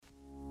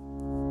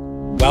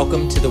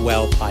Welcome to the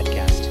Well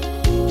podcast.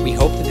 We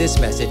hope that this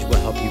message will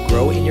help you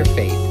grow in your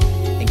faith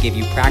and give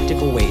you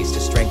practical ways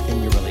to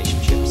strengthen your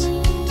relationships.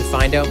 To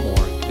find out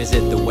more, visit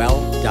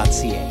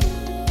thewell.ca.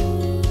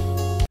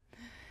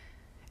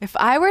 If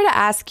I were to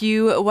ask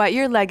you what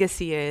your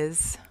legacy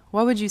is,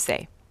 what would you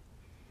say?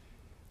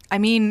 I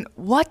mean,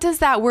 what does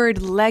that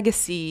word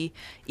legacy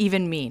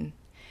even mean?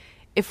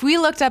 If we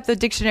looked up the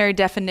dictionary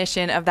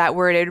definition of that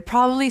word, it would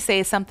probably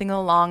say something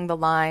along the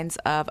lines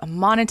of a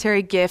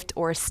monetary gift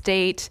or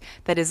estate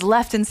that is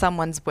left in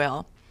someone's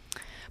will.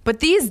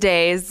 But these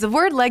days, the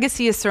word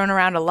legacy is thrown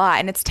around a lot,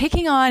 and it's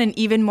taking on an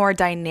even more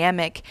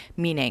dynamic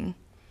meaning.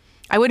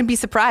 I wouldn't be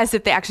surprised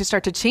if they actually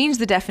start to change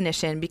the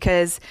definition,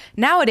 because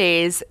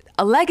nowadays,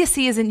 a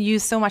legacy isn't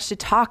used so much to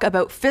talk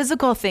about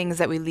physical things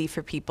that we leave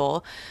for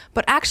people,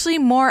 but actually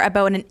more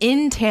about an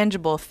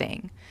intangible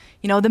thing.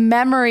 You know, the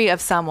memory of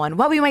someone,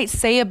 what we might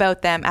say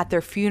about them at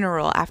their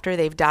funeral after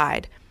they've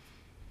died.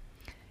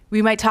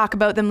 We might talk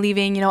about them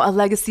leaving, a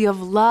legacy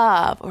of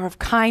love or of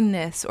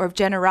kindness or of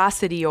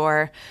generosity,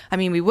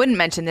 we wouldn't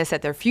mention this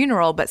at their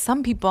funeral, but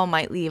some people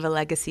might leave a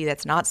legacy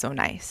that's not so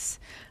nice.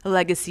 A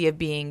legacy of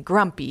being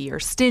grumpy or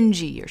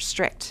stingy or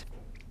strict.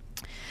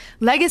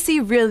 Legacy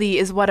really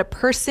is what a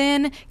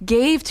person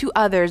gave to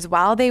others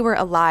while they were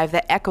alive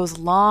that echoes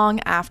long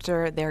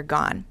after they're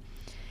gone.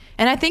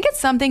 And I think it's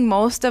something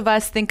most of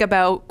us think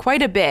about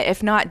quite a bit,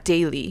 if not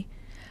daily.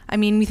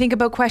 We think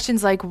about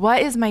questions like,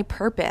 what is my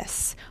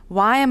purpose?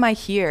 Why am I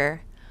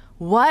here?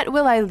 What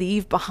will I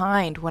leave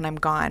behind when I'm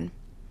gone?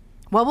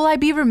 What will I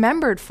be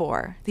remembered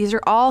for? These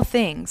are all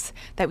things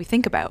that we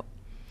think about.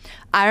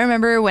 I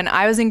remember when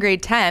I was in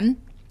grade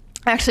 10,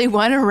 I actually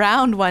went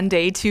around one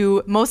day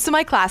to most of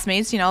my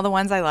classmates, the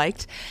ones I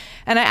liked,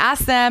 and I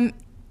asked them,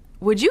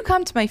 would you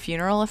come to my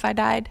funeral if I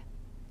died?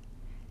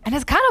 And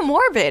it's kind of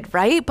morbid,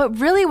 right? But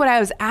really what I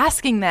was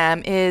asking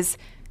them is,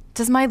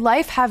 does my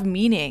life have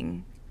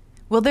meaning?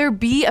 Will there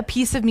be a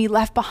piece of me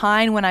left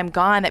behind when I'm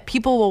gone that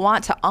people will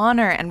want to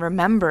honor and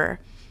remember?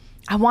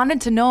 I wanted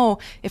to know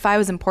if I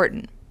was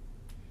important.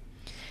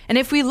 And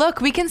if we look,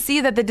 we can see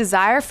that the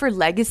desire for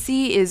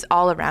legacy is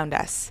all around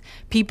us.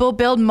 People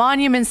build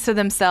monuments to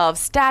themselves,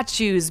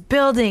 statues,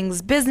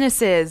 buildings,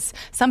 businesses.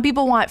 Some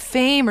people want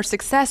fame or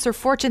success or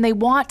fortune. They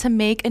want to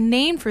make a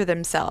name for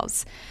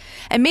themselves.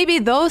 And maybe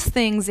those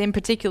things in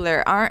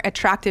particular aren't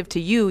attractive to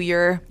you.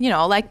 You're,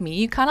 like me,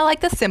 you kind of like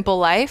the simple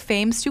life.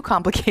 Fame's too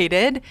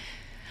complicated.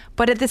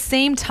 But at the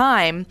same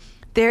time,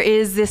 there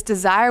is this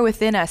desire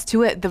within us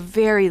to, at the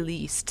very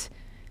least,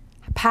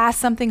 pass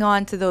something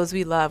on to those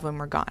we love when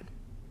we're gone.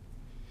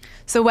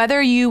 So whether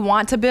you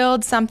want to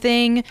build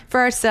something for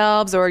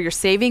ourselves or you're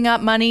saving up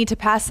money to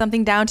pass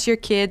something down to your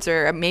kids,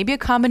 or maybe a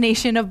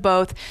combination of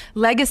both,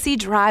 legacy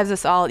drives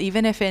us all,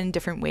 even if in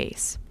different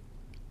ways.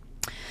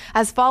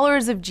 As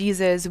followers of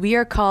Jesus, we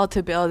are called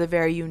to build a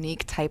very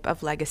unique type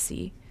of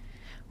legacy.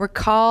 We're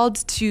called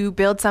to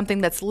build something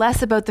that's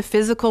less about the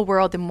physical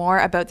world and more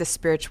about the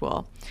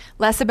spiritual.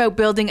 Less about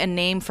building a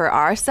name for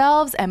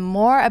ourselves and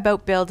more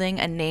about building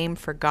a name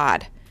for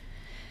God.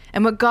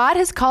 And what God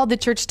has called the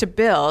church to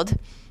build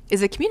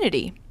is a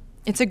community.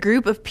 It's a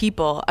group of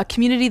people, a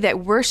community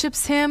that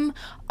worships Him,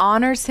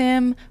 honors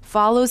Him,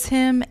 follows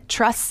Him,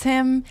 trusts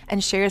Him,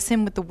 and shares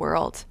Him with the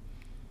world.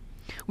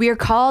 We are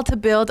called to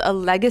build a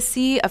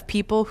legacy of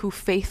people who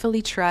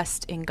faithfully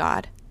trust in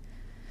God.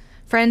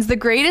 Friends, the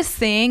greatest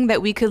thing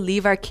that we could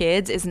leave our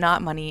kids is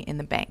not money in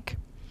the bank.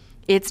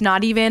 It's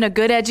not even a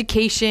good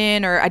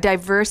education or a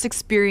diverse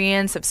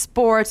experience of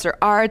sports or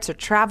arts or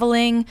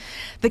traveling.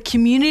 The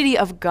community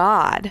of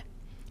God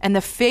and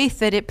the faith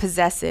that it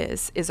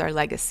possesses is our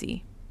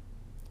legacy.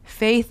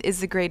 Faith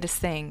is the greatest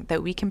thing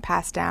that we can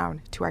pass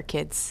down to our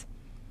kids.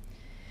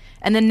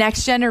 And the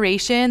next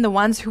generation, the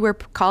ones who are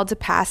called to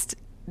pass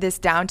this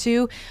down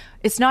to,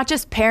 it's not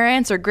just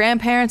parents or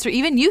grandparents or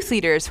even youth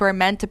leaders who are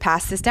meant to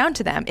pass this down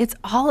to them. It's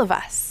all of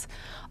us.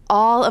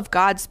 All of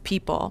God's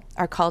people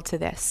are called to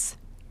this.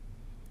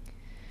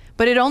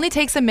 But it only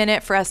takes a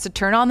minute for us to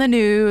turn on the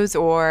news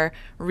or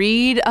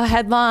read a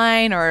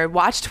headline or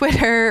watch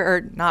Twitter,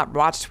 or not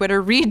watch Twitter,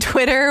 read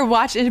Twitter,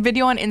 watch a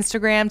video on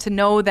Instagram to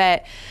know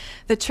that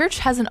the church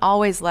hasn't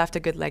always left a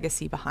good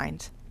legacy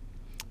behind.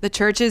 The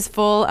church is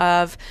full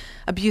of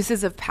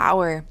abuses of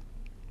power,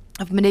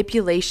 of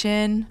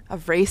manipulation,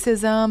 of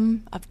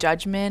racism, of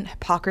judgment,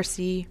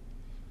 hypocrisy.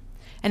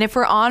 And if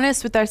we're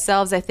honest with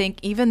ourselves, I think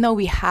even though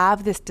we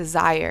have this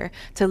desire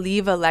to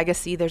leave a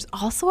legacy, there's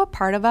also a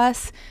part of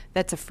us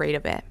that's afraid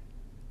of it.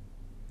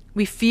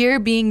 We fear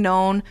being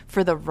known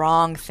for the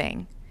wrong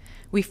thing.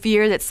 We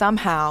fear that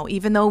somehow,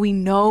 even though we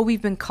know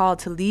we've been called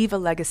to leave a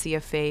legacy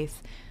of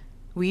faith,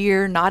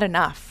 we're not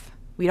enough.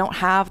 We don't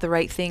have the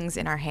right things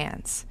in our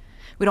hands.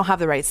 We don't have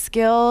the right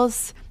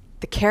skills,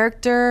 the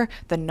character,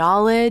 the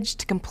knowledge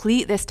to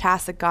complete this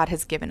task that God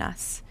has given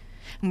us.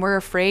 And we're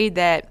afraid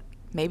that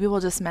maybe we'll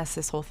just mess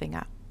this whole thing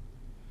up.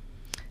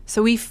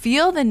 So we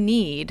feel the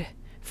need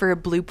for a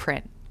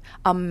blueprint,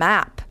 a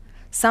map,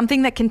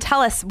 something that can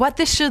tell us what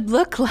this should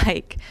look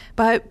like,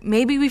 but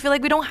maybe we feel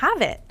like we don't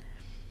have it.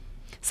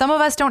 Some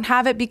of us don't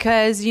have it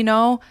because,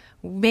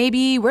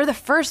 maybe we're the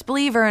first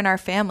believer in our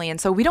family. And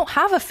so we don't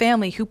have a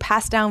family who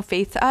passed down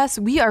faith to us.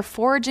 We are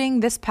forging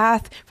this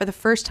path for the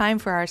first time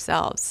for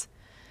ourselves.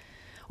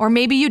 Or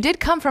maybe you did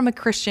come from a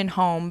Christian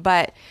home,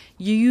 but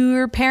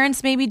your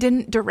parents maybe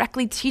didn't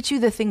directly teach you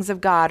the things of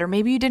God. Or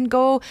maybe you didn't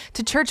go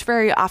to church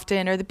very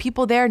often, or the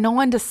people there, no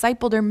one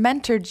discipled or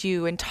mentored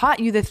you and taught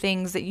you the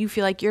things that you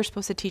feel like you're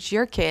supposed to teach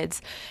your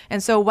kids.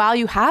 And so while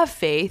you have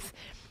faith,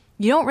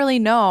 you don't really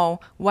know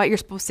what you're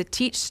supposed to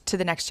teach to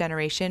the next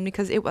generation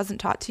because it wasn't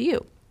taught to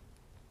you.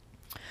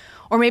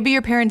 Or maybe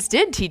your parents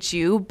did teach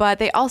you, but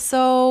they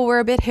also were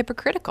a bit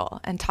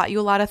hypocritical and taught you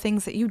a lot of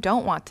things that you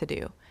don't want to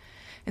do.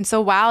 And so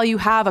while you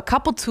have a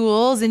couple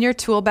tools in your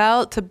tool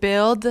belt to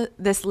build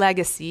this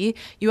legacy,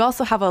 you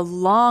also have a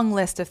long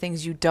list of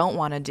things you don't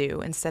want to do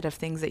instead of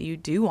things that you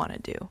do want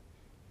to do.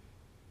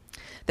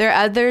 There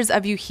are others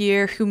of you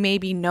here who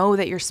maybe know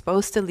that you're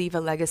supposed to leave a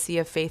legacy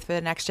of faith for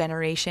the next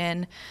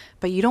generation,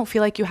 but you don't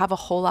feel like you have a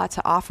whole lot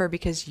to offer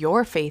because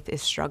your faith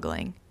is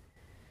struggling.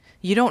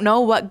 You don't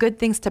know what good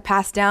things to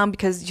pass down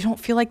because you don't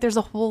feel like there's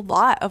a whole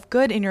lot of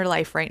good in your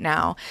life right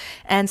now.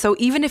 And so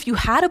even if you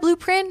had a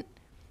blueprint,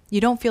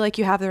 you don't feel like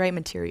you have the right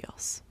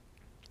materials.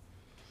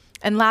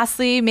 And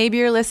lastly, maybe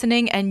you're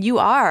listening and you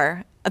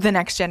are the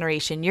next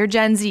generation. You're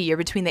Gen Z. You're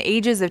between the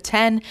ages of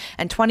 10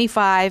 and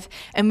 25.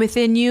 And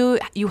within you,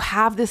 you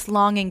have this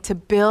longing to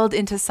build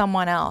into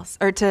someone else,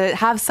 or to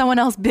have someone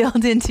else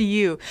build into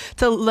you,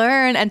 to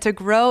learn and to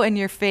grow in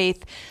your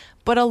faith.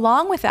 But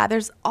along with that,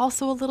 there's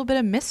also a little bit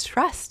of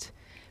mistrust.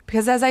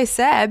 Because as I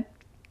said,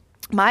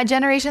 my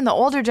generation, the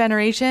older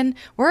generation,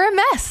 we're a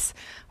mess.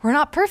 We're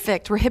not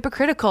perfect. We're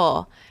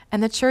hypocritical.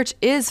 And the church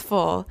is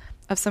full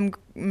of some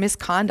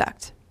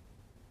misconduct.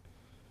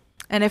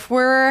 And if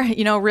we're,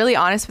 really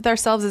honest with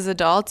ourselves as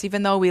adults,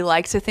 even though we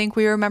like to think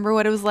we remember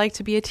what it was like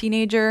to be a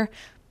teenager,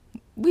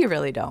 we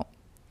really don't.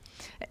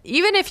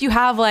 Even if you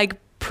have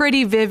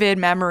pretty vivid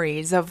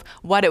memories of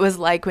what it was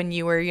like when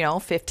you were,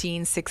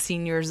 15,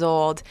 16 years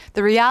old,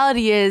 the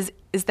reality is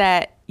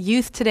that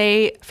youth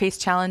today face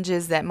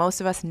challenges that most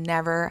of us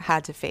never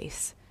had to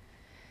face.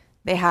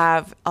 They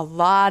have a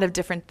lot of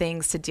different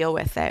things to deal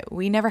with that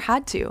we never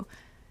had to.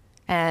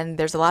 And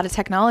there's a lot of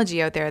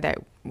technology out there that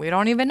we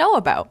don't even know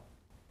about.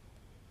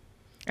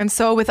 And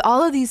so with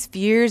all of these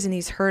fears and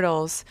these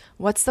hurdles,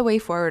 what's the way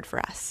forward for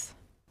us?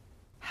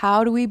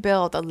 How do we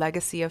build a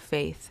legacy of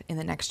faith in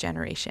the next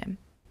generation?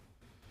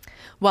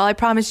 Well, I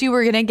promise you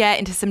we're going to get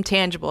into some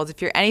tangibles.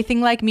 If you're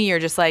anything like me, you're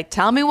just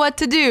tell me what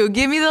to do.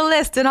 Give me the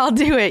list and I'll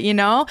do it,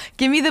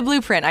 Give me the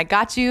blueprint. I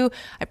got you.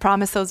 I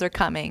promise those are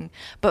coming.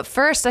 But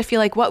first, I feel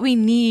like what we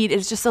need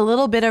is just a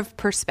little bit of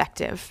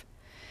perspective.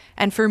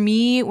 And for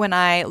me, when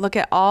I look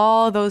at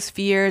all those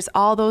fears,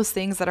 all those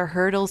things that are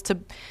hurdles to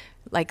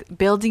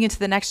building into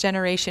the next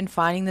generation,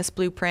 finding this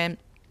blueprint,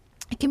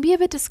 it can be a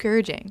bit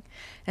discouraging.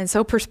 And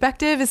so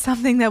perspective is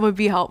something that would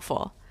be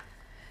helpful.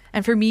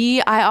 And for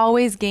me, I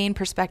always gain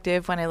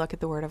perspective when I look at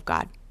the Word of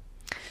God.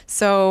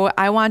 So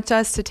I want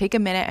us to take a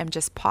minute and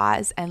just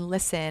pause and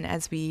listen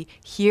as we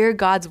hear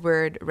God's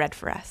Word read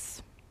for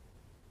us.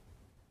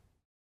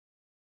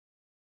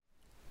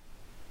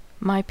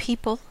 My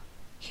people,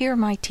 hear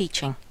my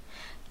teaching.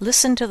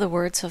 Listen to the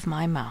words of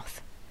my mouth.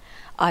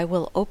 I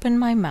will open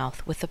my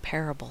mouth with a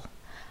parable.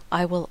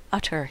 I will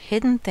utter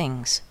hidden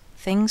things,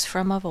 things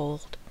from of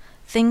old,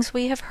 things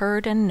we have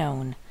heard and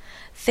known,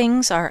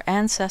 things our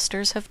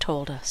ancestors have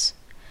told us.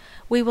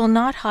 We will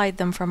not hide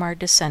them from our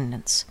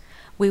descendants.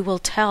 We will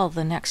tell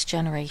the next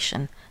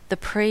generation the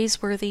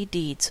praiseworthy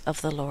deeds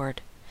of the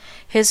Lord,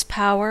 His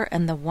power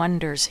and the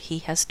wonders He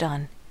has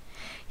done.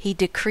 He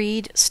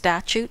decreed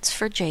statutes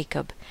for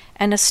Jacob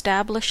and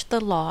established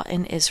the law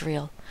in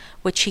Israel,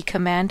 which He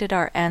commanded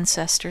our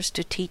ancestors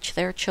to teach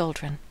their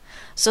children,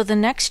 so the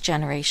next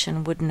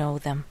generation would know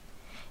them,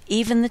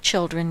 even the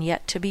children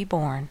yet to be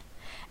born,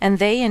 and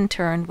they in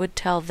turn would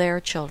tell their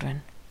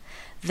children.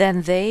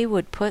 Then they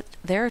would put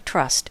their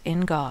trust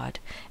in God,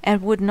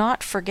 and would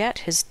not forget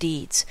His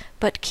deeds,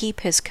 but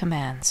keep His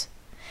commands.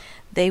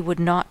 They would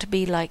not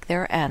be like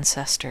their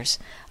ancestors,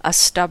 a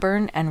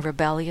stubborn and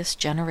rebellious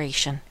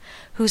generation,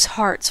 whose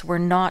hearts were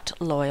not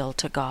loyal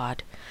to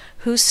God,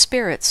 whose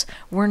spirits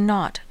were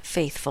not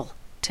faithful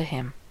to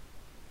Him.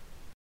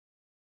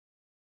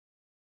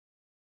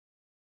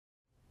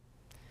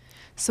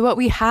 So what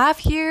we have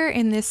here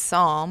in this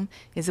psalm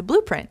is a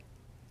blueprint.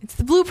 It's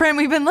the blueprint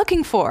we've been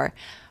looking for,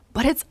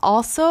 but it's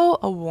also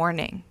a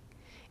warning.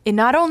 It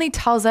not only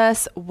tells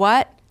us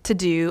what to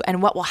do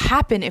and what will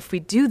happen if we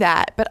do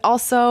that, but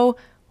also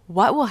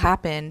what will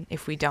happen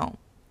if we don't.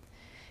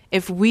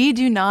 If we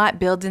do not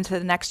build into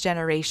the next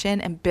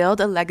generation and build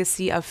a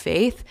legacy of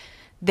faith,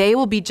 they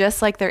will be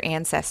just like their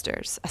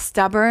ancestors, a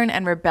stubborn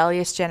and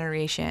rebellious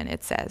generation,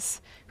 it says,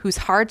 whose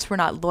hearts were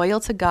not loyal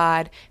to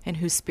God and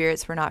whose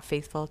spirits were not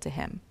faithful to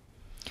Him.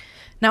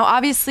 Now,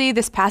 obviously,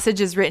 this passage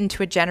is written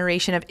to a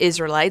generation of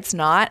Israelites,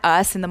 not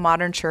us in the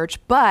modern church,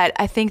 but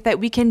I think that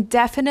we can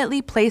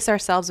definitely place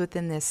ourselves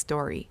within this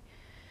story.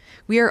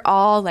 We are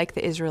all like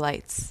the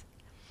Israelites.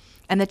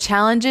 And the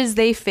challenges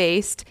they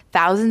faced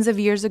thousands of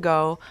years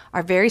ago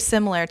are very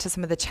similar to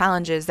some of the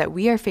challenges that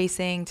we are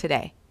facing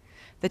today.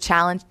 The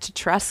challenge to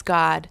trust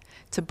God,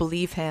 to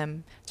believe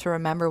him, to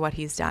remember what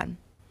he's done.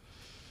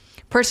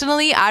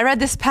 Personally, I read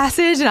this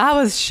passage and I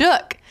was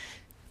shook.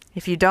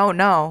 If you don't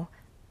know,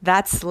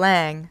 that's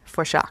slang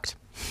for shocked.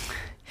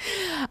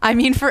 I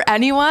mean, for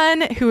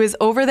anyone who is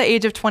over the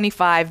age of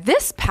 25,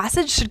 this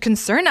passage should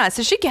concern us.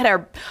 It should get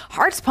our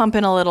hearts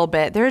pumping a little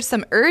bit. There's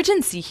some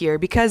urgency here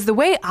because the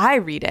way I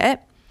read it,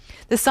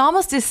 the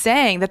psalmist is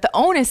saying that the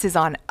onus is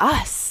on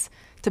us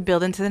to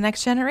build into the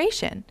next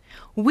generation.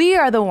 We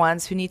are the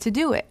ones who need to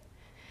do it.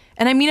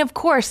 And I mean, of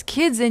course,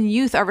 kids and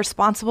youth are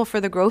responsible for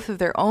the growth of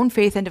their own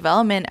faith and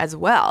development as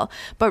well.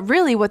 But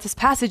really what this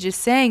passage is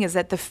saying is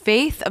that the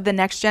faith of the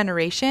next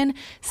generation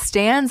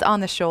stands on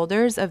the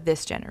shoulders of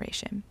this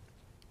generation.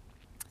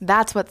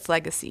 That's what's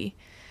legacy.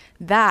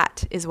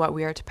 That is what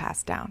we are to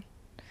pass down.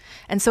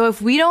 And so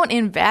if we don't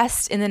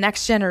invest in the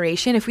next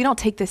generation, if we don't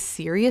take this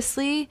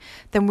seriously,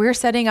 then we're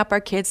setting up our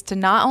kids to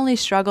not only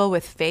struggle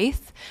with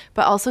faith,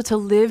 but also to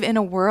live in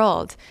a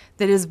world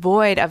that is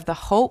void of the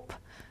hope,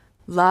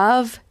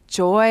 love,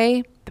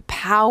 joy, the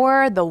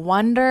power, the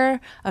wonder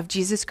of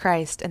Jesus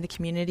Christ and the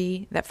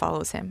community that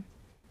follows him.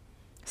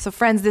 So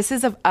friends, this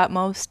is of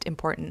utmost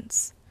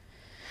importance.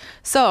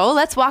 So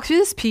let's walk through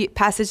this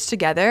passage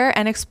together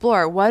and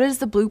explore what is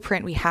the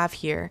blueprint we have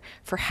here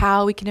for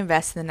how we can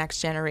invest in the next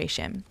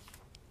generation.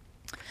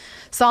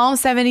 Psalm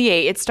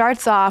 78, it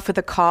starts off with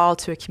a call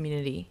to a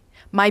community.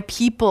 My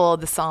people,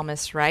 the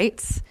psalmist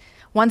writes.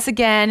 Once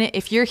again,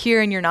 if you're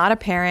here and you're not a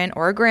parent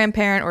or a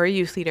grandparent or a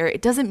youth leader,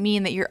 it doesn't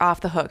mean that you're off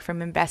the hook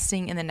from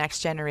investing in the next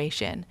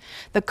generation.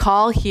 The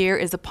call here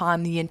is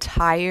upon the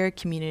entire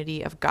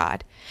community of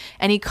God.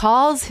 And he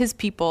calls his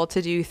people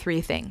to do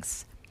three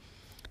things: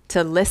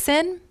 to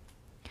listen,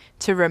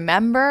 to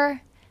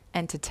remember,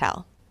 and to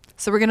tell.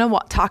 So we're going to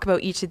talk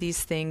about each of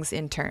these things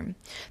in turn.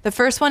 The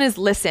first one is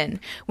listen.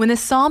 When the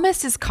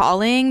psalmist is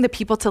calling the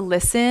people to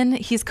listen,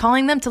 he's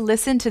calling them to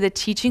listen to the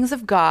teachings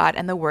of God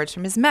and the words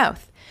from his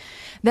mouth.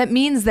 That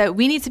means that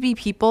we need to be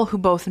people who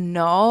both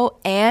know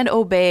and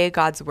obey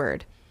God's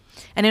word.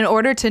 And in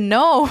order to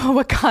know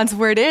what God's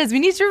word is, we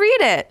need to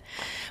read it.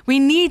 We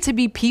need to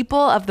be people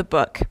of the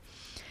book.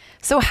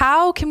 So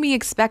how can we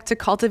expect to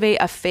cultivate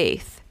a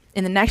faith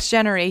in the next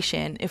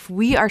generation if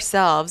we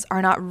ourselves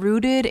are not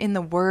rooted in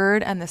the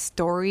word and the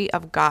story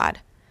of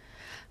God?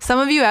 Some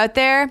of you out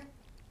there,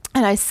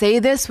 and I say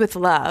this with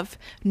love,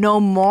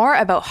 know more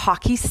about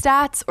hockey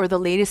stats or the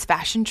latest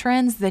fashion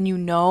trends than you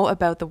know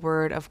about the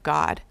word of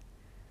God.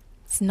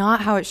 It's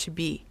not how it should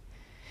be.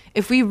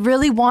 If we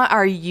really want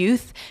our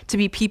youth to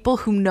be people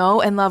who know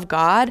and love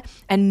God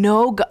and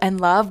know and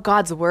love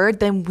God's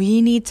word, then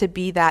we need to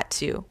be that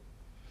too.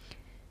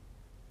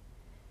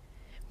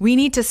 We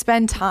need to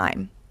spend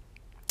time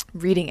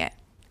reading it.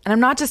 And I'm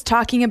not just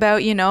talking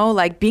about,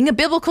 like being a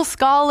biblical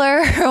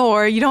scholar,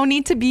 or you don't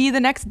need to be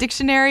the next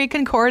dictionary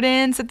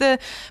concordance at the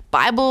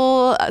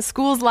Bible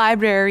school's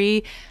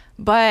library,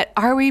 but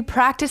are we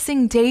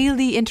practicing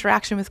daily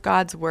interaction with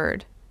God's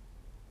word?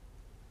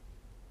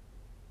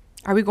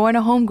 Are we going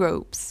to home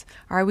groups?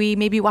 Are we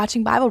maybe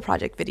watching Bible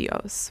Project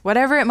videos?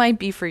 Whatever it might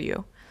be for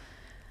you.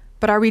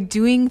 But are we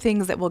doing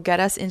things that will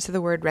get us into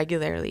the word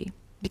regularly?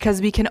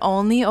 Because we can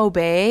only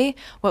obey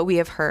what we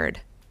have heard.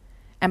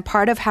 And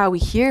part of how we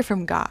hear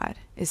from God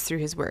is through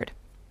his word.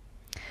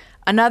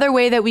 Another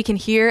way that we can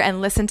hear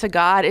and listen to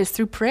God is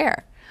through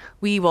prayer.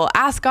 We will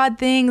ask God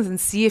things and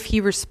see if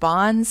he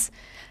responds.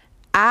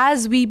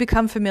 As we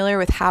become familiar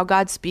with how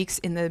God speaks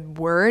in the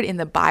word, in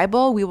the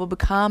Bible, we will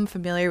become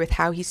familiar with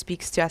how he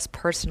speaks to us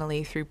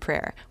personally through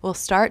prayer. We'll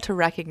start to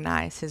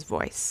recognize his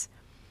voice.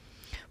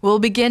 We'll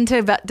begin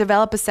to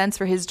develop a sense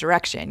for his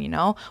direction,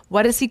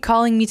 What is he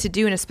calling me to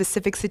do in a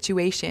specific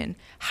situation?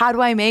 How do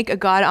I make a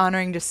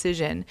God-honoring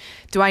decision?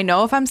 Do I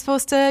know if I'm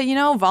supposed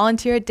to,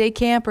 volunteer at day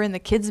camp or in the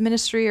kids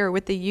ministry or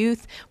with the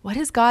youth? What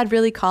is God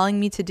really calling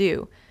me to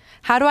do?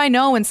 How do I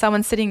know when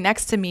someone's sitting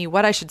next to me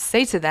what I should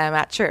say to them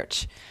at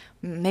church?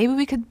 Maybe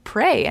we could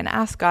pray and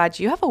ask God,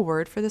 do you have a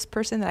word for this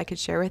person that I could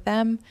share with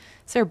them?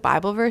 Is there a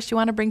Bible verse you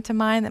want to bring to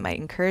mind that might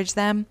encourage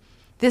them?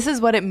 This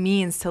is what it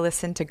means to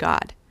listen to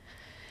God.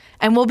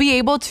 And we'll be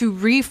able to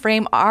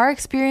reframe our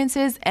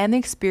experiences and the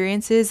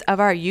experiences of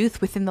our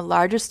youth within the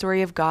larger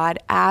story of God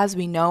as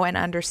we know and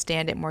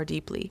understand it more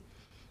deeply.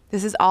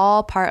 This is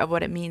all part of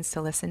what it means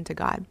to listen to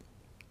God.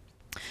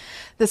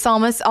 The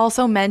psalmist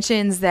also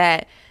mentions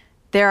that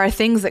there are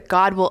things that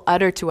God will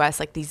utter to us,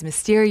 like these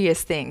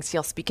mysterious things.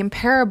 He'll speak in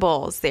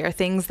parables. They are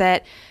things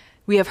that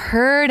we have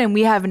heard and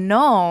we have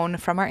known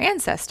from our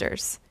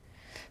ancestors.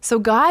 So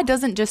God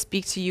doesn't just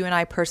speak to you and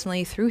I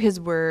personally through his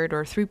word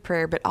or through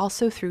prayer, but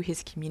also through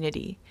his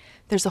community.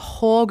 There's a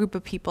whole group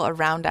of people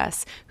around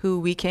us who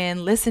we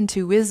can listen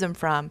to wisdom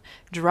from,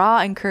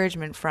 draw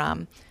encouragement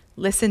from,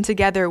 listen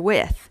together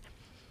with.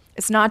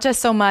 It's not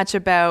just so much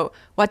about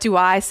what do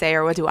I say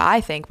or what do I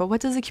think, but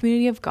what does the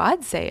community of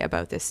God say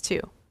about this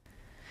too?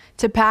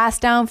 To pass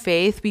down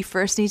faith, we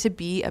first need to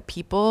be a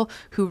people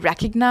who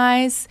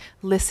recognize,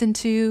 listen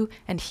to,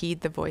 and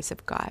heed the voice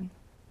of God.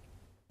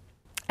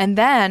 And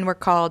then we're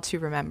called to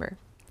remember.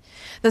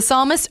 The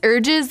psalmist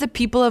urges the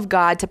people of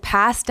God to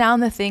pass down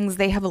the things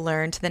they have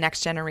learned to the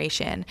next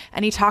generation.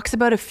 And he talks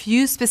about a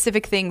few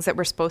specific things that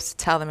we're supposed to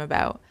tell them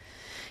about.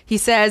 He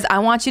says, I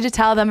want you to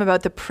tell them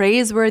about the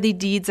praiseworthy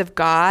deeds of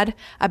God,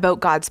 about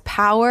God's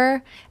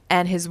power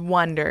and his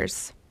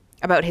wonders,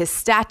 about his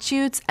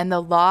statutes and the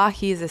law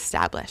he has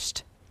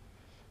established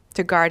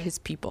to guard his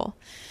people.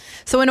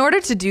 So in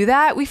order to do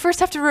that, we first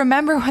have to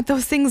remember what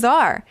those things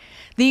are.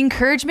 The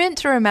encouragement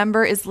to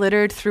remember is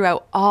littered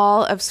throughout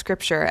all of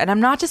Scripture. And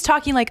I'm not just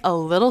talking like a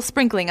little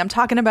sprinkling. I'm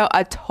talking about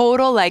a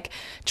total like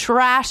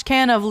trash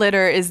can of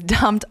litter is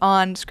dumped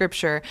on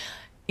Scripture,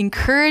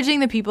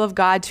 encouraging the people of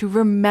God to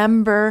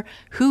remember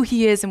who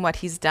he is and what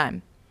he's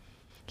done.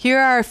 Here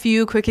are a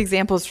few quick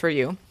examples for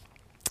you.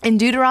 In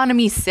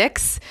Deuteronomy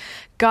 6,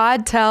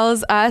 God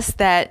tells us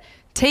that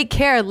take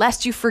care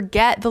lest you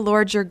forget the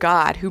Lord your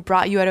God who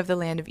brought you out of the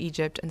land of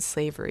Egypt and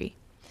slavery.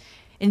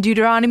 In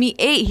Deuteronomy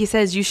 8, he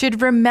says you should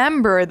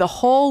remember the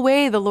whole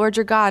way the Lord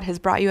your God has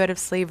brought you out of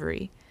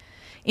slavery.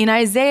 In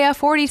Isaiah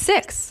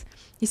 46,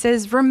 he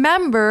says,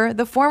 remember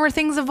the former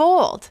things of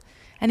old.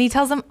 And he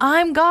tells them,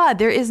 I'm God,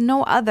 there is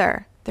no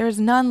other. There is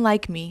none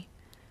like me.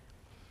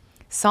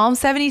 Psalm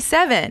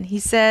 77, he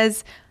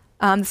says,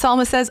 the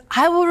psalmist says,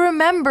 I will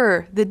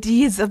remember the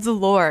deeds of the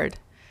Lord.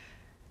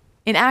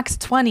 In Acts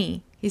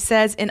 20, he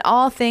says, in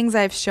all things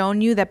I have shown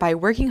you that by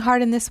working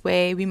hard in this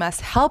way, we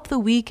must help the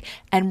weak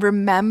and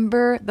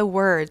remember the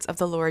words of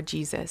the Lord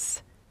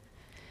Jesus.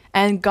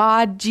 And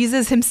God,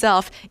 Jesus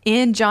himself,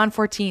 in John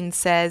 14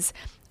 says,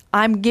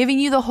 I'm giving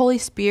you the Holy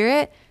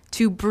Spirit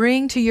to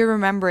bring to your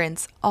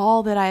remembrance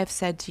all that I have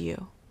said to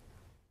you.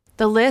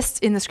 The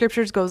list in the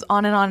scriptures goes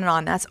on and on and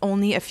on. That's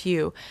only a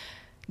few.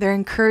 Their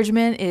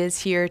encouragement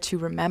is here to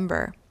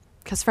remember.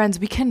 Because friends,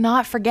 we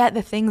cannot forget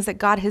the things that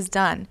God has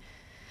done.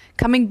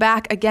 Coming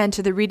back again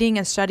to the reading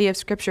and study of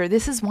Scripture,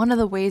 this is one of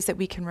the ways that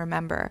we can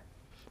remember.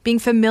 Being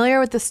familiar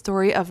with the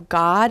story of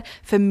God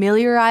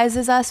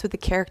familiarizes us with the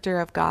character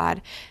of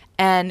God.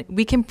 And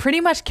we can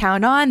pretty much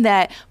count on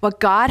that what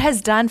God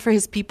has done for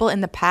his people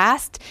in the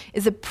past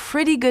is a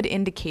pretty good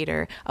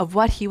indicator of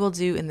what he will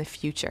do in the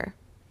future.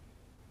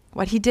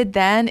 What he did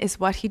then is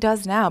what he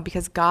does now,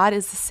 because God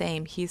is the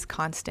same. He's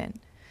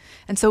constant.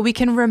 And so we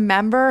can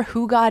remember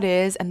who God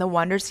is and the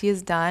wonders he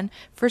has done,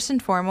 first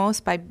and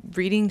foremost by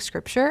reading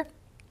Scripture,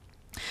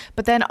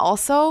 but then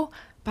also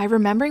by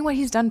remembering what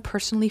he's done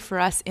personally for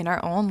us in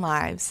our own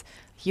lives,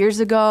 years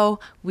ago,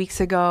 weeks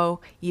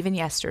ago, even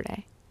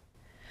yesterday.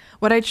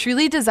 What I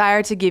truly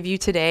desire to give you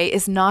today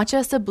is not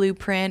just a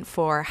blueprint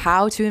for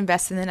how to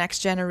invest in the next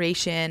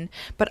generation,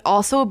 but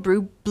also a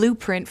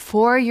blueprint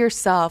for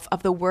yourself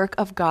of the work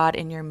of God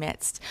in your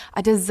midst.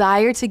 I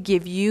desire to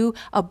give you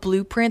a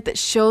blueprint that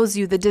shows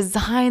you the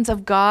designs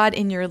of God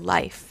in your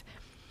life.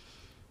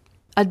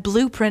 A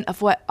blueprint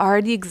of what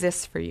already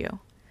exists for you.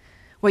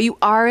 What you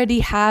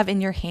already have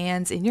in your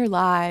hands, in your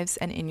lives,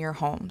 and in your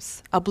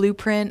homes. A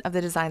blueprint of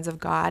the designs of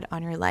God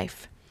on your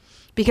life.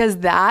 Because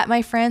that,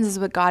 my friends, is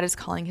what God is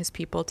calling his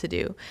people to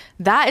do.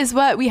 That is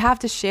what we have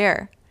to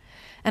share.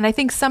 And I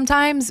think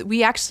sometimes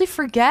we actually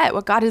forget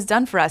what God has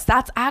done for us.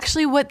 That's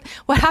actually what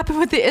happened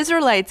with the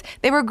Israelites.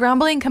 They were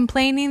grumbling,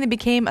 complaining. They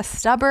became a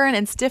stubborn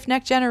and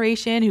stiff-necked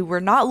generation who were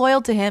not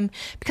loyal to him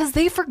because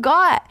they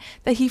forgot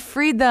that he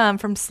freed them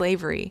from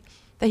slavery,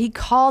 that he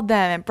called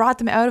them and brought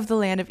them out of the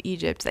land of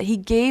Egypt, that he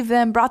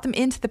brought them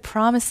into the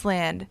promised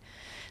land,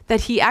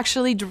 that he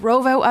actually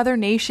drove out other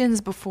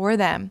nations before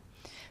them,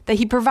 that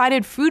he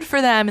provided food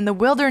for them in the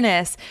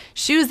wilderness,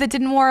 shoes that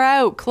didn't wear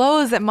out,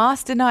 clothes that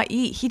moths did not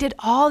eat. He did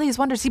all these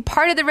wonders. He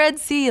parted the Red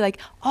Sea, like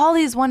all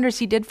these wonders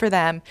he did for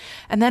them.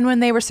 And then when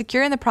they were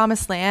secure in the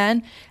promised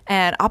land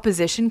and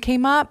opposition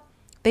came up,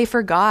 they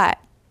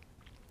forgot.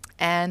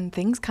 And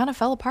things kind of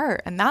fell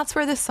apart. And that's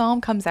where this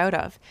psalm comes out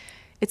of.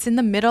 It's in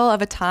the middle of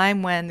a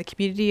time when the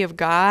community of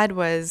God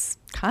was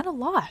kind of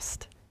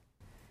lost.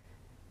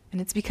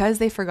 And it's because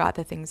they forgot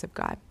the things of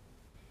God.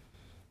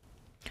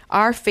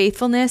 Our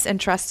faithfulness and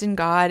trust in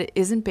God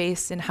isn't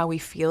based in how we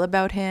feel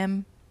about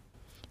him.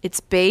 It's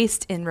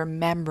based in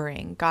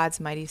remembering God's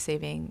mighty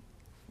saving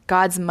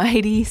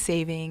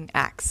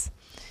acts.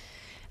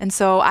 And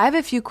so I have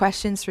a few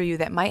questions for you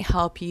that might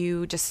help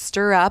you just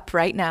stir up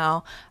right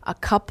now a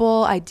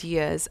couple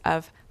ideas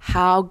of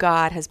how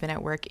God has been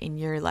at work in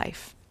your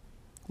life.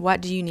 What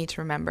do you need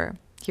to remember?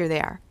 Here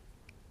they are.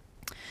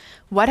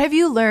 What have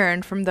you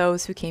learned from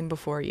those who came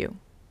before you?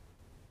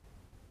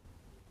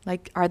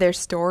 Like, are there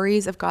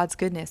stories of God's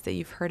goodness that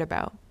you've heard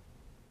about?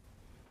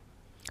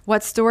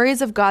 What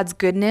stories of God's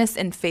goodness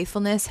and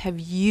faithfulness have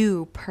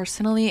you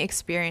personally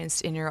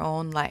experienced in your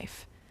own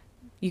life?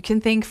 You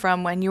can think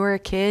from when you were a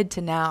kid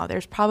to now.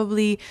 There's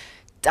probably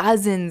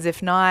dozens,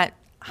 if not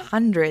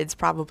hundreds,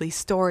 probably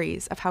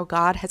stories of how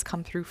God has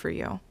come through for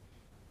you.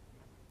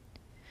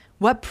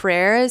 What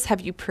prayers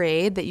have you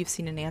prayed that you've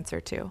seen an answer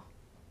to?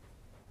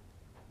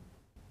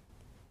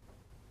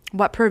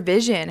 What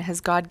provision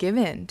has God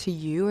given to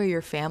you or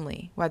your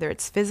family, whether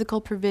it's physical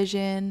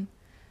provision,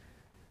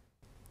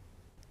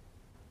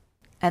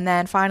 And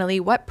then finally,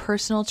 what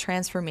personal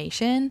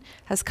transformation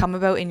has come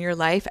about in your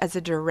life as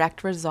a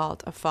direct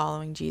result of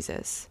following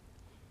Jesus?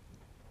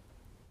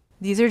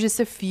 These are just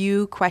a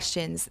few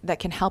questions that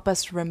can help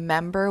us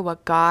remember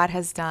what God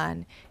has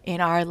done in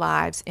our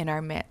lives, in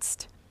our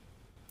midst.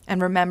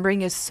 And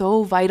remembering is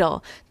so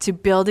vital to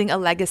building a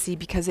legacy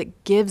because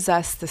it gives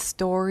us the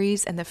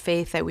stories and the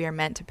faith that we are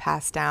meant to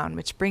pass down,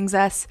 which brings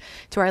us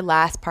to our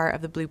last part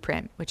of the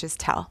blueprint, which is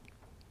tell.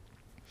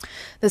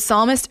 The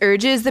psalmist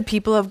urges the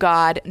people of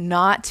God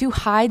not to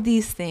hide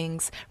these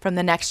things from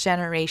the next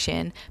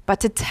generation, but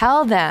to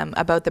tell them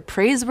about the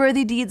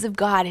praiseworthy deeds of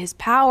God, his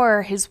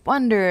power, his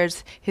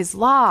wonders, his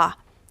law.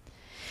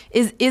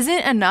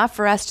 Isn't enough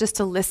for us just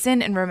to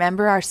listen and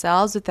remember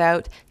ourselves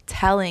without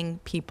telling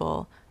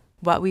people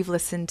what we've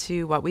listened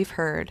to, what we've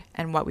heard,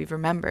 and what we've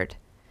remembered.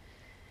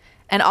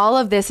 And all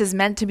of this is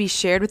meant to be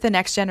shared with the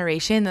next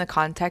generation in the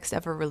context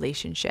of a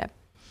relationship.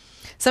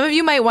 Some of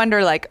you might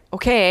wonder, like,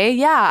 okay,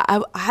 yeah,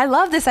 I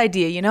love this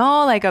idea,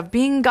 like of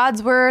being in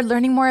God's word,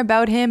 learning more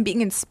about him,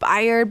 being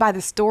inspired by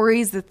the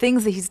stories, the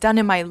things that he's done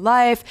in my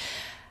life.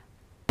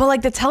 But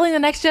like the telling the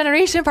next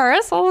generation part,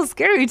 that's a little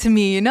scary to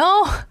me,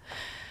 how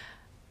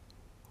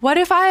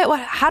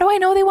do I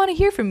know they want to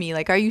hear from me?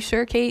 Like, are you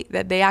sure, Kate,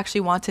 that they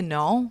actually want to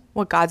know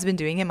what God's been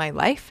doing in my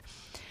life?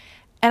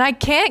 And I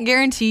can't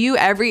guarantee you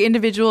every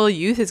individual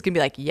youth is going to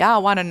be like, yeah, I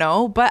want to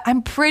know, but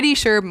I'm pretty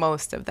sure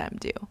most of them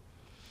do.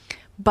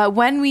 But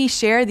when we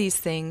share these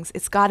things,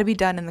 it's got to be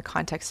done in the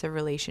context of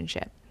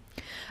relationship.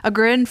 A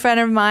good friend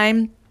of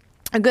mine,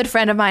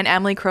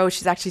 Emily Crow,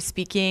 she's actually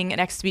speaking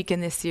next week in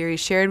this series,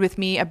 shared with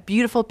me a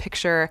beautiful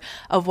picture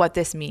of what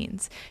this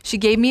means. She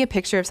gave me a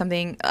picture of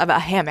a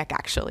hammock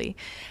actually.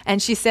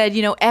 And she said,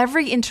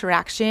 every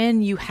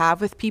interaction you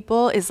have with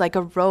people is like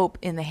a rope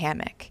in the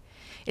hammock.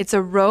 It's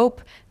a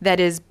rope that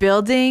is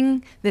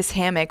building this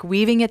hammock,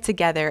 weaving it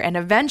together, and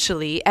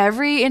eventually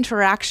every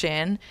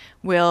interaction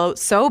will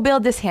so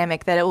build this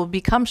hammock that it will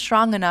become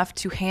strong enough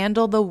to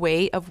handle the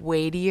weight of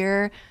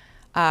weightier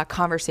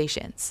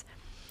conversations.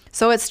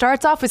 So it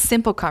starts off with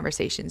simple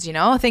conversations,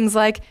 things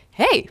like,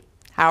 hey,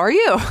 how are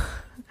you?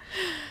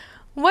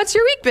 What's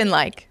your week been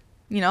like?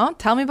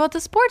 Tell me about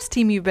the sports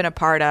team you've been a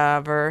part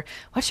of, or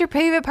what's your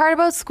favorite part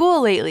about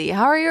school lately?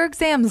 How are your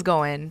exams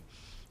going?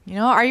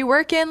 Are you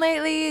working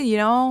lately? Do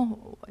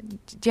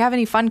you have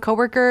any fun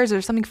coworkers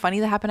or something funny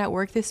that happened at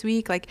work this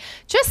week? Like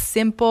just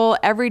simple,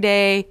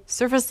 everyday,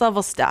 surface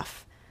level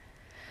stuff.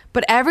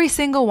 But every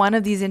single one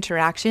of these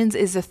interactions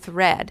is a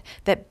thread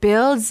that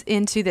builds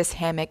into this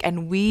hammock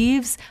and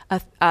weaves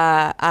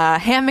a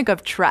hammock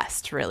of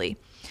trust, really.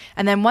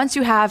 And then once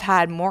you have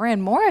had more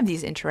and more of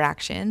these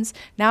interactions,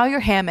 now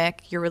your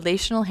hammock, your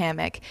relational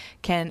hammock,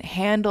 can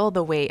handle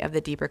the weight of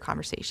the deeper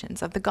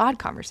conversations, of the God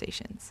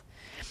conversations.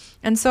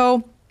 And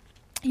so,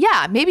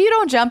 yeah, maybe you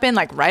don't jump in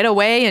like right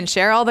away and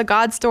share all the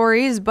God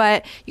stories,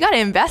 but you got to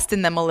invest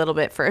in them a little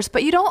bit first.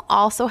 But you don't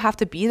also have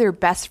to be their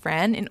best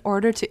friend in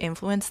order to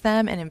influence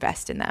them and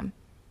invest in them.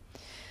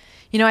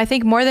 I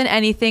think more than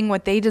anything,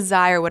 what they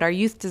desire, what our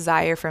youth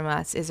desire from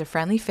us is a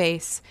friendly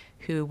face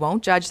who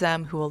won't judge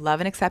them, who will love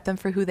and accept them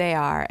for who they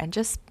are, and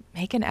just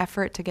make an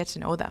effort to get to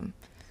know them,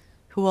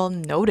 who will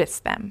notice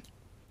them.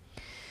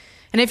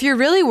 And if you're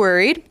really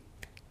worried,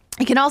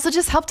 it can also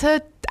just help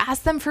to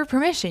ask them for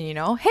permission,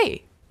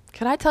 hey,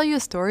 could I tell you a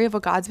story of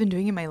what God's been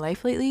doing in my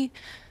life lately?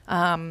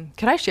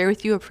 Could I share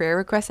with you a prayer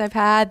request I've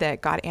had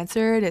that God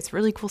answered? It's a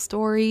really cool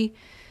story.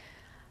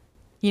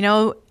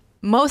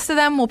 Most of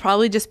them will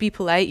probably just be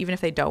polite, even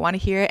if they don't want to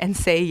hear it, and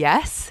say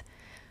yes.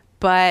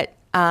 But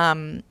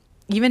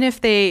even if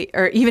they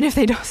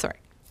don't,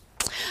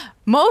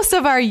 most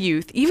of our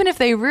youth, even if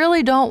they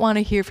really don't want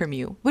to hear from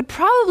you, would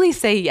probably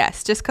say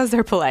yes, just because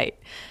they're polite.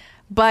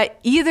 But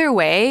either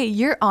way,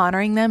 you're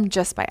honoring them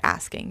just by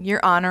asking.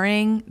 You're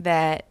honoring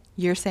that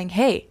you're saying,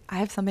 hey, I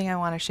have something I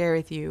want to share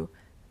with you.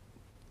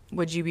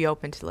 Would you be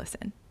open to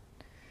listen?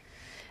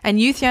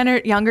 And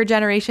younger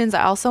generations,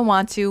 I also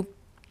want to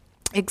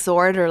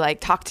exhort or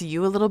talk to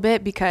you a little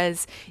bit,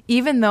 because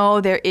even though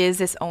there is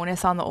this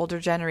onus on the older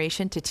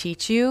generation to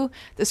teach you,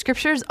 the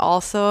scriptures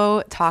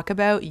also talk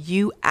about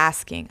you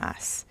asking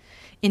us.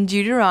 In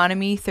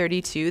Deuteronomy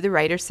 32, the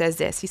writer says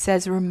this. He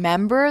says,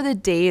 remember the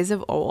days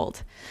of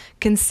old.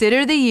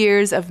 Consider the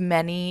years of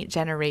many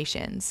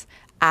generations.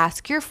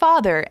 Ask your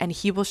father, and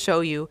he will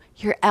show you,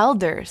 your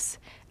elders,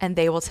 and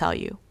they will tell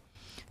you.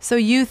 So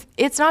youth,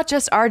 it's not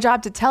just our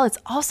job to tell, it's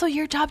also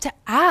your job to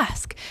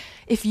ask.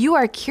 If you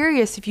are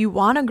curious, if you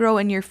want to grow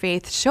in your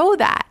faith, show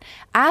that.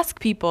 Ask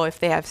people if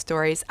they have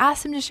stories.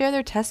 Ask them to share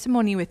their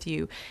testimony with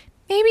you.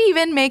 Maybe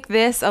even make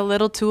this a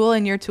little tool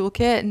in your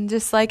toolkit and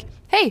just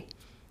hey,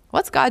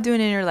 what's God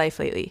doing in your life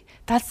lately?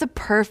 That's the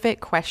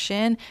perfect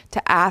question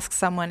to ask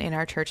someone in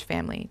our church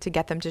family to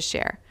get them to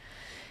share.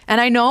 And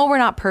I know we're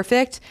not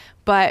perfect,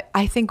 but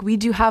I think we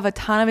do have a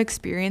ton of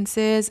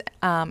experiences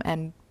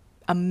and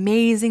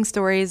amazing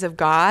stories of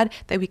God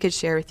that we could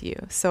share with you.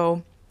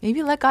 So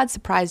maybe let God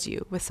surprise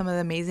you with some of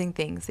the amazing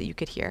things that you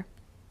could hear.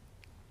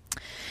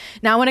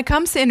 Now, when it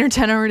comes to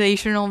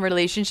intergenerational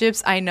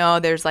relationships, I know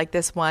there's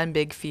this one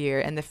big fear.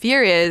 And the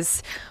fear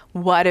is,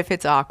 What if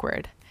it's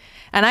awkward?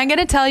 And I'm going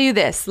to tell you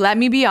this. Let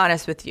me be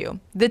honest with you.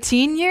 The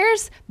teen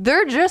years,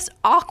 they're just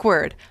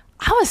awkward.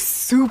 I was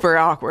super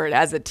awkward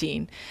as a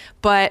teen.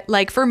 But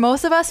like for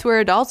most of us who are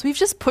adults, we've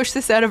just pushed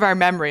this out of our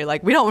memory.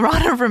 Like we don't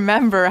want to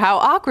remember how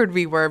awkward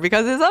we were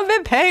because it's a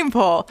bit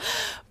painful.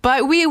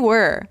 But we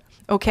were,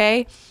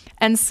 okay?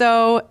 And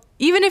so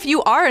even if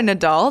you are an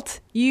adult,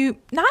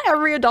 not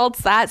every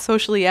adult's that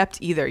socially apt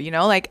either, you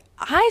know? Like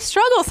I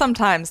struggle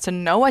sometimes to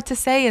know what to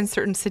say in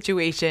certain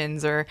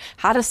situations or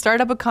how to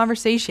start up a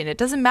conversation. It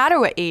doesn't matter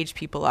what age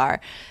people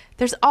are.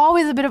 There's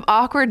always a bit of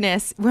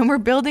awkwardness when we're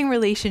building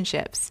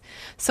relationships.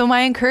 So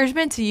my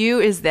encouragement to you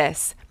is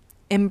this: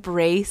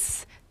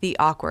 embrace the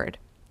awkward.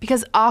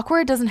 Because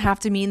awkward doesn't have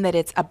to mean that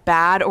it's a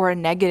bad or a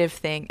negative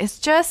thing. It's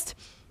just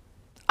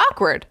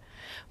awkward.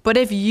 But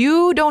if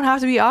you don't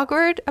have to be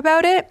awkward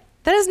about it,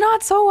 that is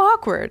not so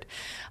awkward.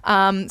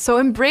 So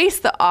embrace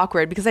the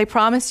awkward, because I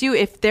promise you,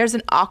 if there's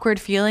an awkward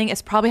feeling,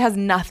 it probably has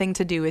nothing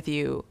to do with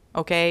you,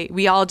 okay?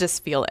 We all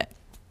just feel it.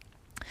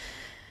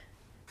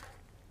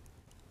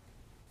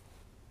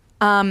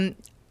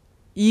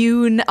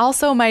 You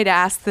also might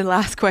ask, the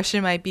last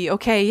question might be,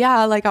 okay,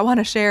 yeah, like I want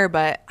to share,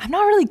 but I'm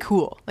not really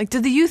cool. Like,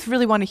 do the youth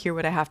really want to hear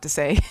what I have to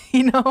say?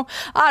 You know,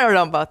 I don't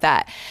know about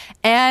that.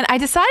 And I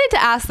decided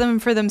to ask them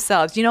for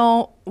themselves, you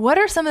know, what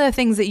are some of the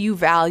things that you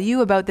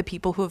value about the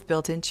people who have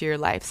built into your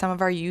life? Some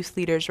of our youth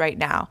leaders right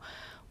now.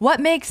 What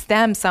makes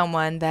them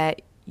someone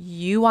that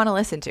you want to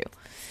listen to?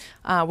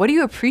 What do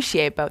you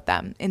appreciate about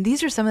them? And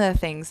these are some of the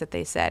things that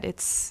they said.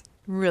 It's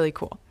really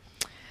cool.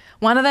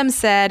 One of them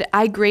said,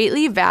 I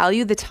greatly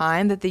value the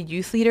time that the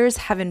youth leaders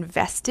have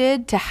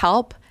invested to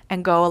help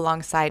and go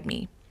alongside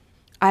me.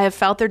 I have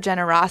felt their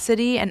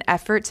generosity and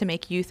effort to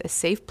make youth a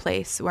safe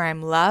place where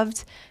I'm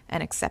loved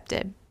and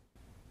accepted.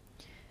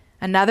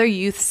 Another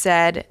youth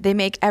said, they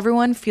make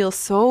everyone feel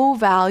so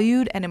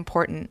valued and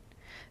important.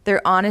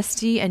 Their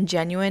honesty and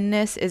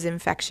genuineness is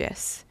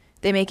infectious.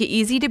 They make it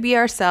easy to be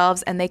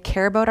ourselves, and they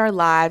care about our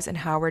lives and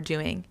how we're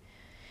doing.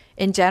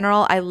 In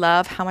general, I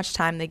love how much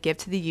time they give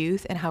to the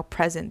youth and how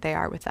present they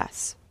are with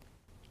us.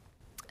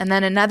 And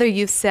then another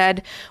youth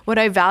said, what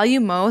I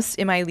value most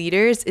in my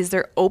leaders is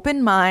their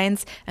open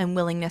minds and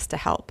willingness to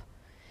help.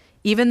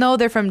 Even though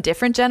they're from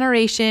different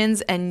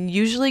generations and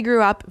usually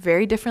grew up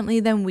very differently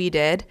than we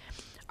did,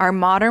 our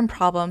modern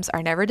problems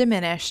are never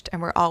diminished,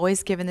 and we're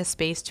always given the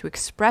space to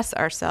express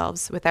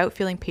ourselves without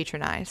feeling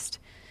patronized.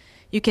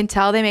 You can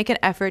tell they make an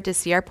effort to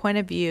see our point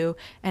of view,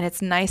 and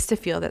it's nice to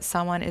feel that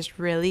someone is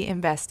really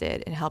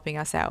invested in helping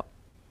us out.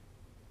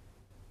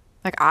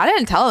 Like, I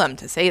didn't tell them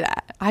to say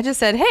that. I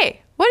just said,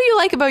 hey, what do you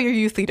like about your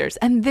youth leaders?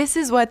 And this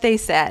is what they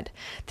said.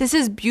 This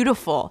is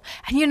beautiful.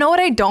 And you know what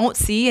I don't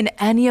see in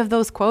any of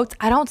those quotes?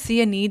 I don't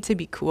see a need to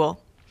be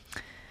cool.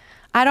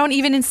 I don't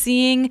even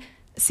see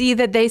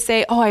that they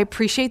say, oh, I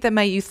appreciate that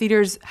my youth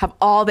leaders have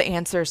all the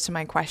answers to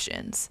my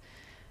questions.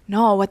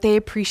 No, what they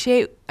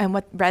appreciate and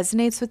what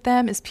resonates with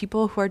them is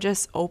people who are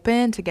just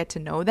open to get to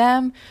know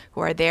them,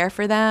 who are there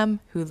for them,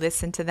 who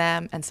listen to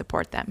them and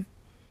support them.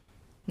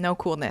 No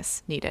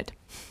coolness needed.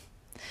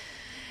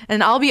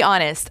 And I'll be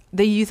honest,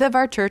 the youth of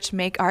our church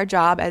make our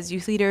job as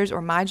youth leaders,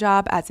 or my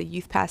job as a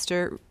youth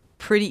pastor,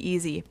 pretty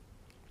easy.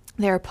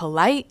 They're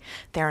polite.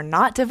 They're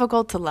not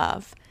difficult to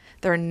love.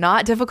 They're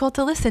not difficult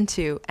to listen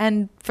to.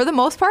 And for the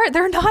most part,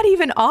 they're not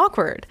even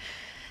awkward.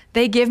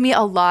 They give me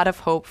a lot of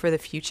hope for the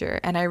future,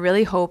 and I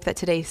really hope that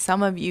today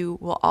some of you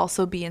will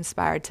also be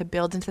inspired to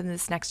build into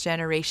this next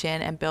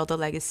generation and build a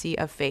legacy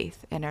of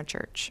faith in our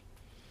church.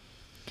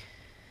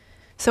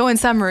 So in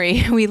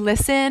summary, we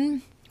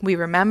listen, we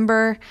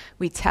remember,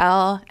 we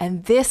tell,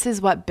 and this is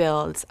what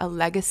builds a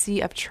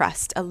legacy of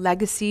trust, a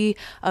legacy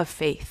of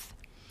faith.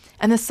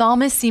 And the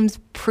psalmist seems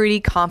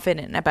pretty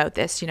confident about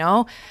this, you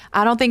know?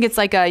 I don't think it's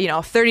like a,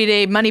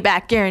 30-day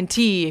money-back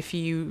guarantee. If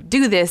you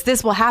do this,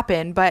 this will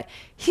happen. But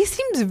he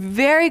seems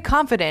very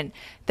confident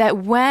that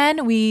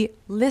when we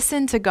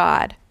listen to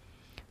God,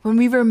 when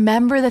we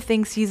remember the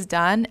things he's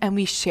done and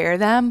we share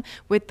them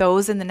with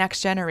those in the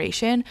next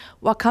generation,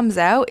 what comes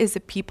out is the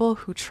people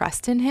who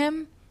trust in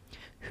him,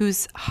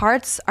 whose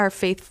hearts are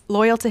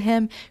loyal to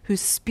him,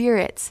 whose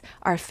spirits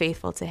are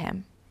faithful to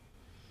him.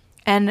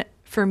 And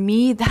for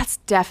me, that's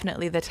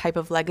definitely the type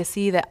of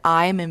legacy that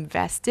I'm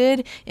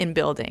invested in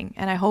building,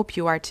 and I hope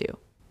you are too.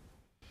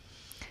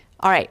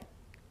 All right,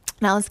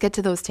 now let's get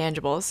to those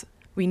tangibles.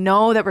 We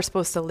know that we're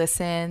supposed to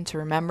listen, to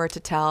remember, to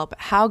tell, but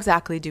how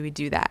exactly do we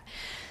do that?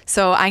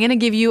 So I'm going to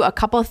give you a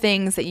couple of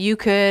things that you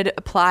could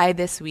apply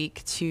this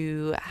week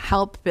to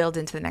help build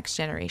into the next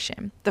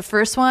generation. The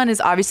first one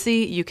is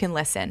obviously you can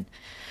listen.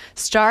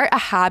 Start a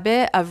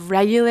habit of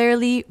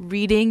regularly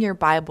reading your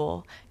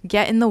Bible.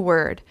 Get in the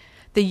Word.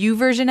 The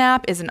YouVersion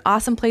app is an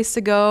awesome place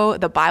to go.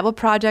 The Bible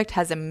Project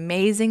has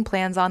amazing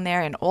plans on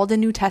there in Old and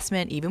New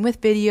Testament, even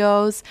with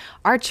videos.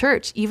 Our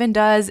church even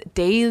does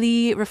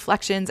daily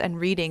reflections and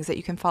readings that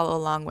you can follow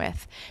along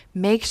with.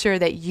 Make sure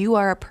that you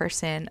are a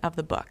person of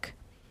the book.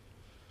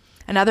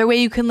 Another way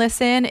you can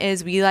listen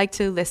is we like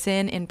to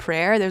listen in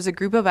prayer. There's a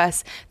group of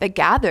us that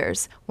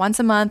gathers once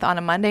a month on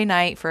a Monday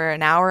night for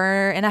an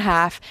hour and a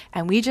half,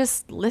 and we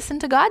just listen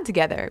to God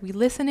together. We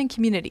listen in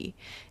community,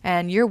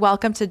 and you're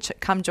welcome to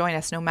come join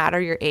us no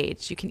matter your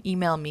age. You can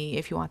email me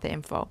if you want the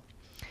info.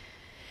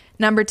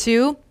 Number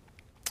 2,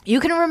 you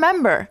can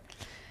remember.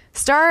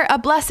 Start a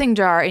blessing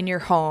jar in your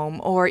home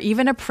or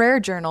even a prayer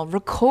journal.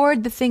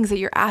 Record the things that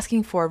you're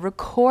asking for.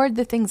 Record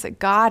the things that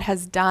God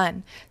has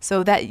done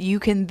so that you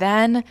can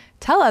then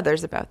tell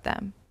others about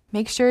them.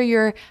 Make sure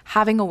you're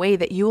having a way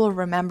that you will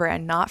remember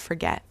and not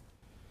forget.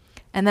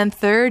 And then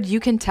 3rd, you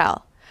can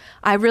tell.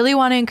 I really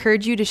want to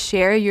encourage you to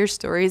share your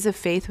stories of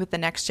faith with the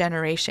next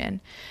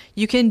generation.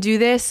 You can do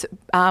this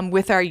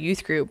with our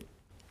youth group.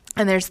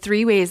 And there's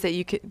 4 ways that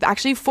you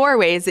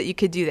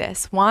could do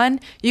this. 1,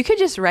 you could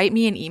just write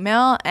me an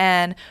email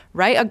and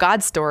write a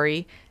God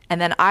story,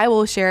 and then I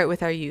will share it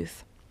with our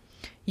youth.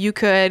 You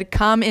could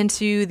come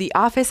into the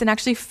office and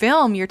actually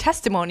film your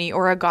testimony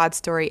or a God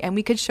story, and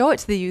we could show it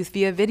to the youth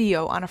via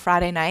video on a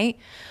Friday night.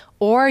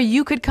 Or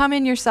you could come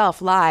in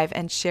yourself live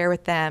and share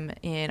with them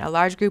in a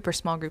large group or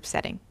small group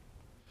setting.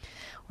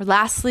 Or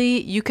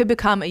lastly, you could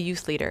become a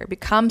youth leader.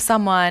 Become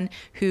someone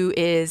who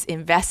is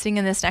investing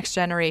in this next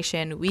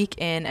generation week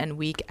in and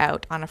week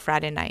out on a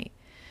Friday night.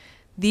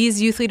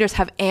 These youth leaders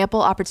have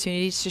ample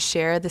opportunities to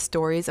share the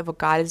stories of what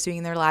God is doing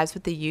in their lives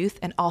with the youth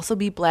and also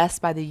be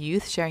blessed by the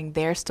youth sharing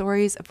their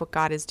stories of what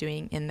God is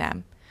doing in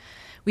them.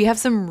 We have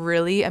some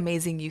really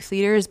amazing youth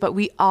leaders, but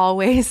we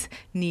always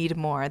need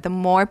more. The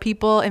more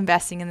people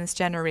investing in this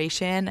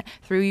generation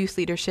through youth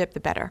leadership, the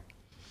better.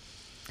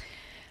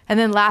 And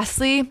then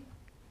lastly,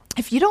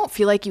 if you don't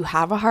feel like you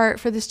have a heart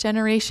for this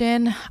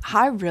generation,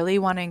 I really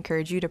want to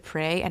encourage you to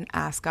pray and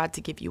ask God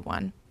to give you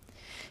one.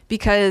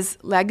 Because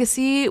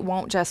legacy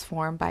won't just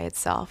form by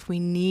itself. We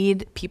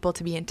need people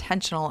to be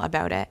intentional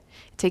about it.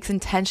 It takes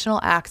intentional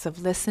acts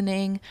of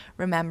listening,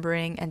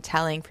 remembering, and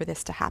telling for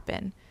this to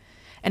happen.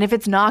 And if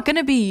it's not going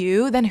to be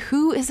you, then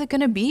who is it going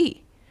to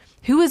be?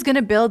 Who is going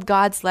to build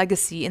God's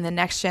legacy in the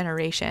next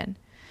generation?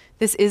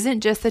 This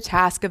isn't just the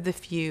task of the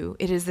few.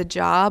 It is the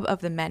job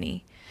of the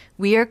many.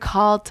 We are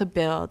called to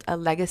build a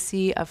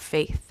legacy of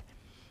faith.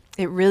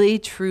 It really,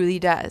 truly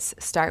does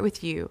start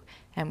with you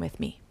and with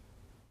me.